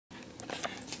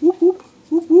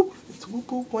Woop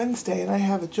Woop Wednesday, and I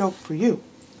have a joke for you.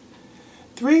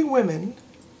 3 women,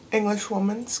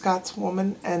 Englishwoman,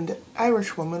 Scotswoman, and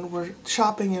Irishwoman, were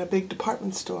shopping in a big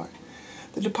department store.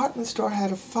 The department store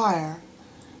had a fire,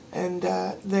 and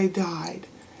they died.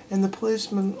 And the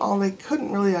policemen, they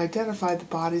couldn't really identify the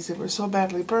bodies. They were so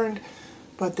badly burned,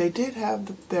 but they did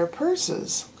have their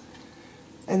purses.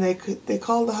 And they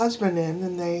called the husband in,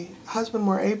 and the husband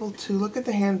were able to look at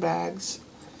the handbags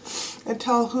and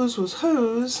tell whose was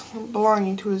whose,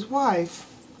 belonging to his wife.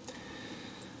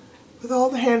 With all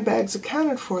the handbags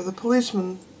accounted for, the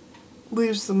policeman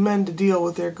leaves the men to deal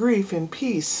with their grief in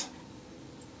peace.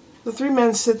 The 3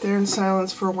 men sit there in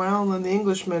silence for a while, and then the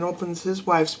Englishman opens his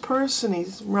wife's purse, and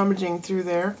he's rummaging through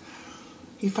there.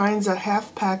 He finds a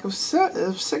half-pack of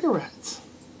cigarettes.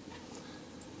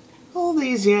 All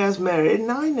these years married,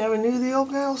 and I never knew the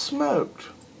old gal smoked.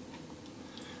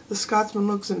 The Scotsman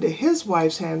looks into his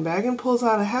wife's handbag and pulls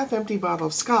out a half-empty bottle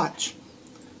of scotch.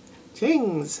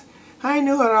 Jings, I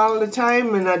knew her all the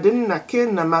time, and I didn't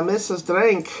ken my missus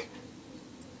drank.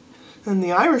 And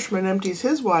the Irishman empties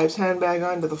his wife's handbag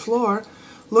onto the floor,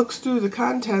 looks through the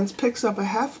contents, picks up a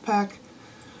half-pack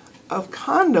of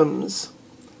condoms.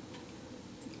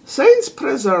 Saints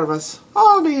preserve us,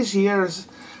 all these years,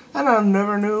 and I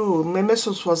never knew my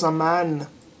missus was a man.